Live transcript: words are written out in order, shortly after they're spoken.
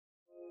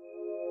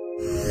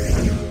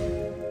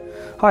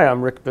Hi,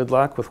 I'm Rick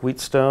Bidlack with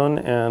Wheatstone,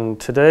 and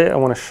today I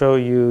want to show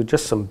you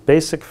just some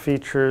basic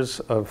features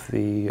of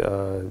the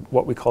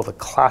what we call the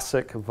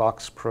classic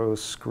VoxPro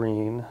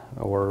screen,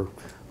 or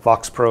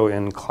VoxPro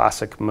in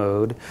classic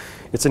mode.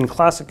 It's in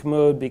classic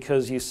mode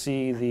because you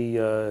see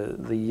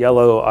the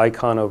yellow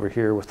icon over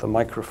here with the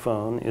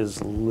microphone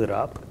is lit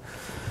up.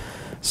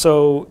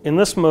 So in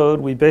this mode,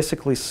 we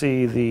basically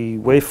see the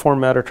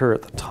waveform editor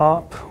at the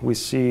top. We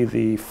see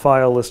the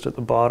file list at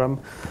the bottom.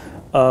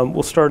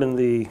 We'll start in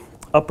the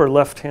upper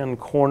left-hand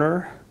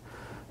corner.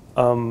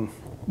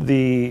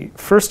 The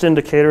first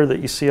indicator that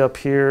you see up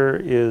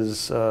here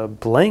is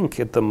blank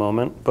at the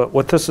moment, but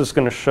what this is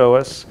going to show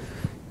us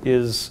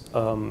is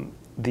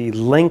the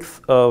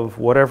length of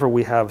whatever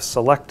we have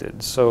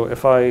selected. So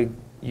if I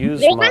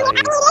use my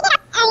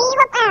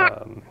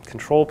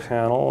control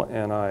panel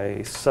and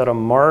I set a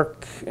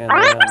mark, and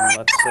then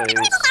let's say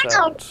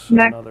set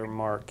another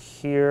mark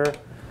here,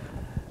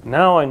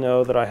 now I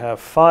know that I have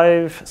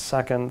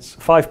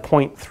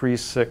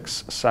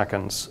 5.36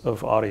 seconds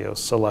of audio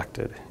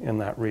selected in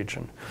that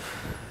region.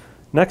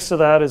 Next to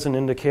that is an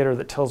indicator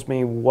that tells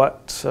me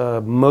what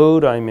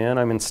mode I'm in.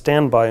 I'm in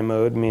standby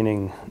mode,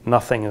 meaning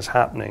nothing is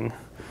happening.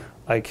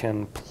 I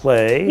can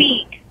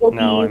play.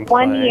 Now I'm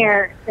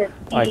playing.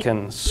 I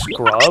can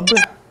scrub.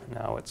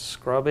 Now it's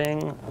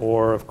scrubbing.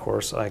 Or, of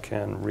course, I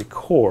can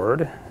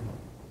record.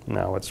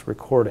 Now it's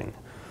recording.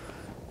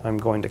 I'm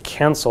going to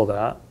cancel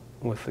that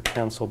with the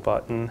cancel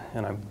button,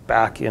 and I'm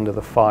back into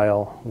the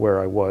file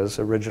where I was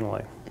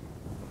originally.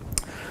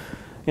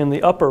 In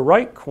the upper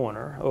right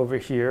corner over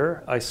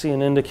here, I see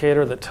an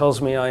indicator that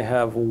tells me I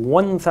have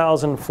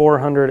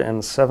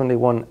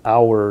 1,471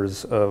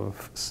 hours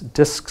of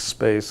disk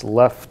space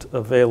left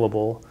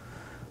available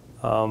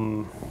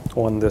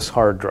on this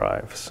hard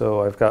drive. So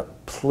I've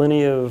got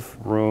plenty of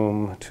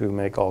room to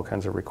make all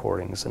kinds of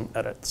recordings and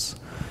edits.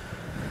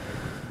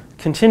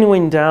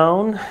 Continuing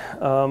down,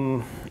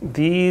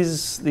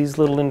 these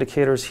little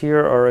indicators here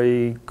are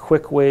a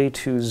quick way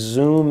to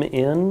zoom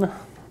in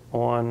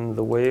on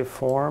the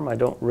waveform. I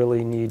don't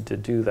really need to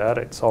do that.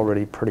 It's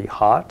already pretty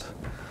hot.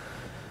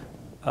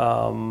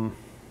 Up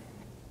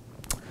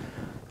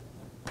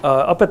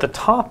at the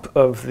top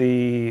of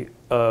the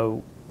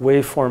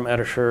waveform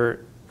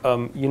editor,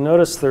 you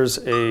notice there's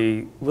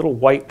a little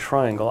white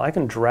triangle. I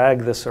can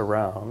drag this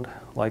around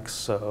like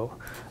so.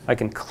 I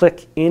can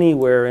click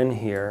anywhere in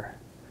here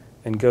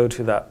and go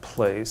to that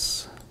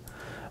place.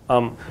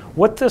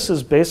 What this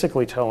is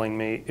basically telling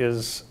me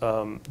is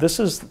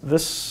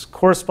this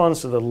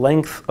corresponds to the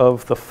length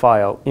of the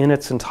file in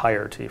its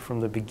entirety, from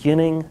the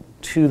beginning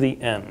to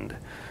the end.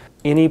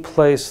 Any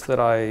place that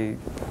I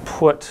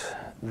put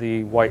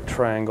the white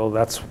triangle,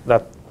 that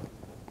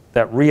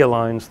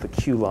realigns the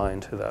Q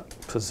line to that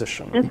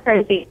position. That's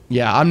crazy.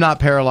 Yeah, I'm not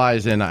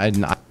paralyzed, and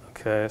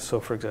Okay, so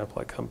for example,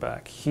 I come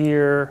back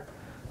here.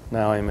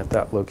 Now I'm at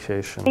that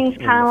location. Things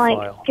kind of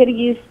like get to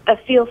use a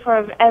feel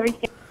for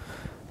everything.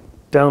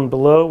 Down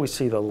below, we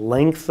see the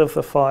length of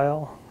the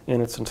file in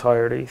its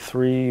entirety,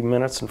 3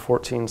 minutes and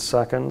 14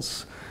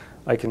 seconds.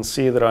 I can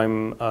see that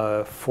I'm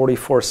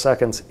 44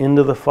 seconds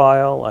into the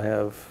file. I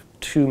have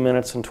 2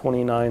 minutes and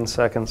 29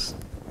 seconds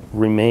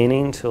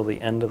remaining till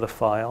the end of the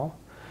file.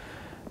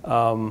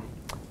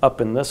 Up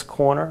in this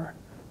corner,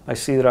 I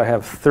see that I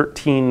have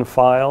 13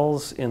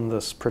 files in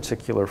this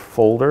particular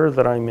folder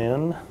that I'm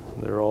in.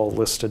 They're all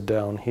listed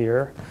down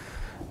here.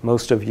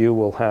 Most of you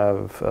will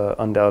have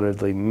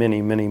undoubtedly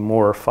many, many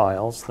more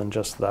files than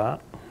just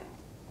that.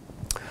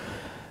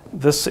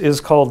 This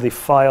is called the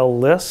file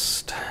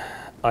list.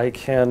 I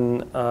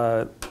can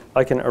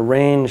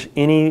arrange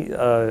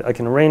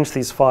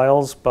these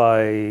files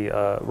by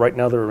right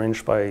now they're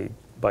arranged by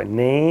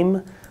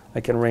name.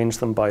 I can arrange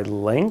them by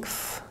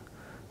length.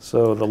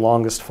 So the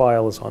longest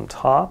file is on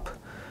top.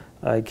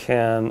 I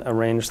can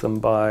arrange them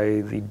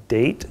by the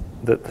date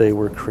that they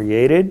were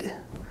created,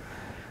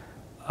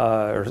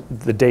 or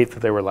the date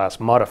that they were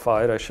last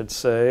modified, I should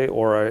say,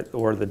 or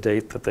the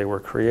date that they were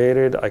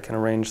created. I can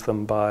arrange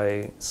them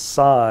by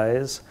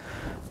size.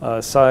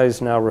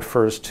 Size now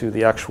refers to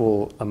the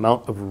actual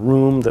amount of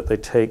room that they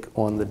take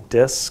on the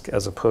disk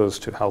as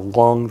opposed to how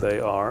long they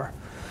are.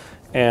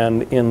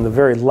 And in the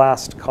very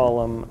last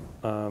column,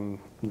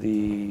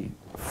 the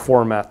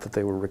format that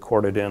they were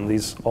recorded in.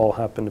 These all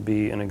happen to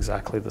be in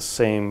exactly the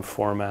same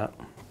format.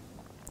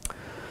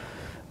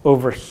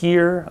 Over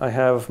here, I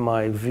have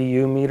my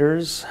VU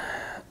meters.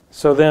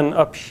 So then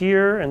up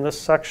here in this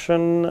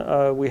section,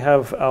 we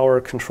have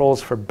our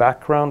controls for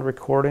background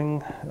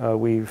recording.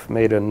 We've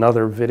made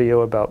another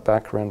video about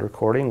background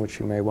recording, which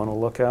you may want to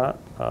look at.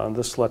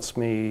 This lets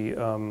me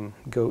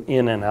go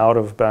in and out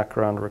of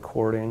background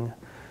recording,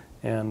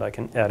 and I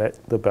can edit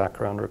the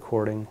background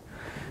recording.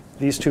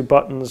 These two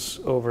buttons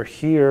over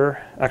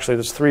here, actually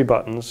there's 3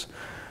 buttons.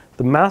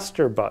 The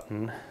master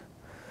button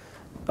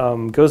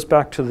goes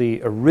back to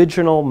the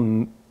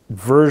original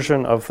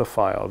version of the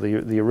file,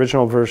 the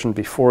original version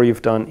before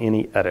you've done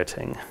any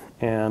editing.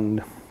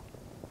 And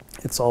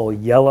it's all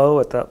yellow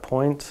at that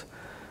point.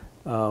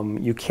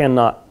 You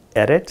cannot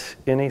edit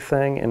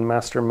anything in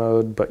master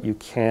mode, but you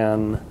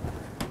can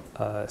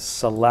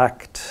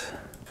select,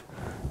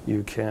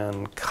 you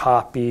can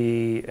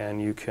copy,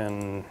 and you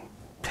can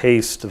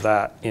paste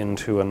that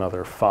into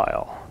another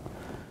file.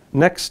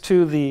 Next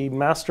to the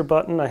master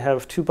button, I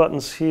have two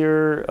buttons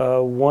here.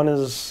 One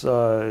is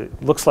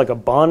looks like a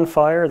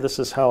bonfire. This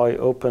is how I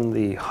open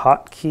the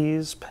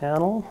hotkeys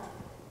panel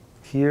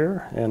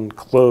here and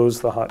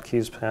close the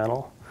hotkeys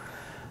panel.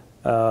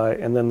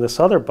 And then this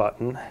other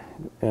button,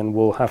 and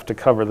we'll have to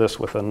cover this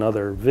with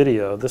another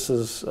video. This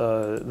is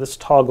this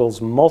toggles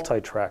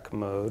multi-track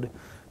mode,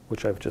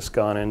 which I've just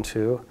gone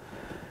into.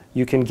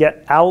 You can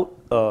get out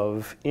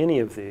of any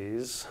of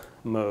these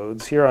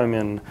modes. Here I'm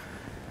in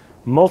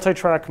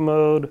multi-track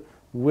mode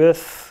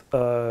with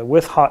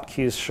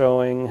hotkeys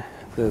showing.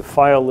 The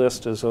file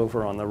list is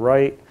over on the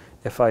right.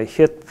 If I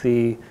hit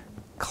the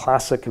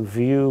classic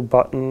view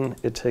button,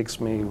 it takes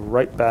me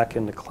right back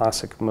into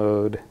classic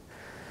mode.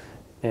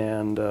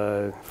 And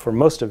for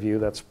most of you,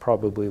 that's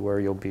probably where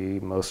you'll be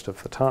most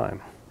of the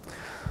time.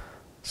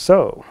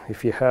 So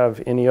if you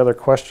have any other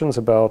questions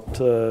about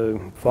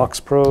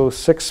VoxPro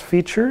 6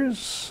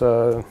 features,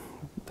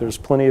 there's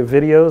plenty of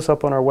videos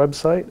up on our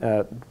website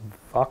at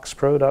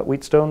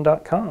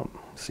voxpro.wheatstone.com.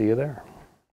 See you there.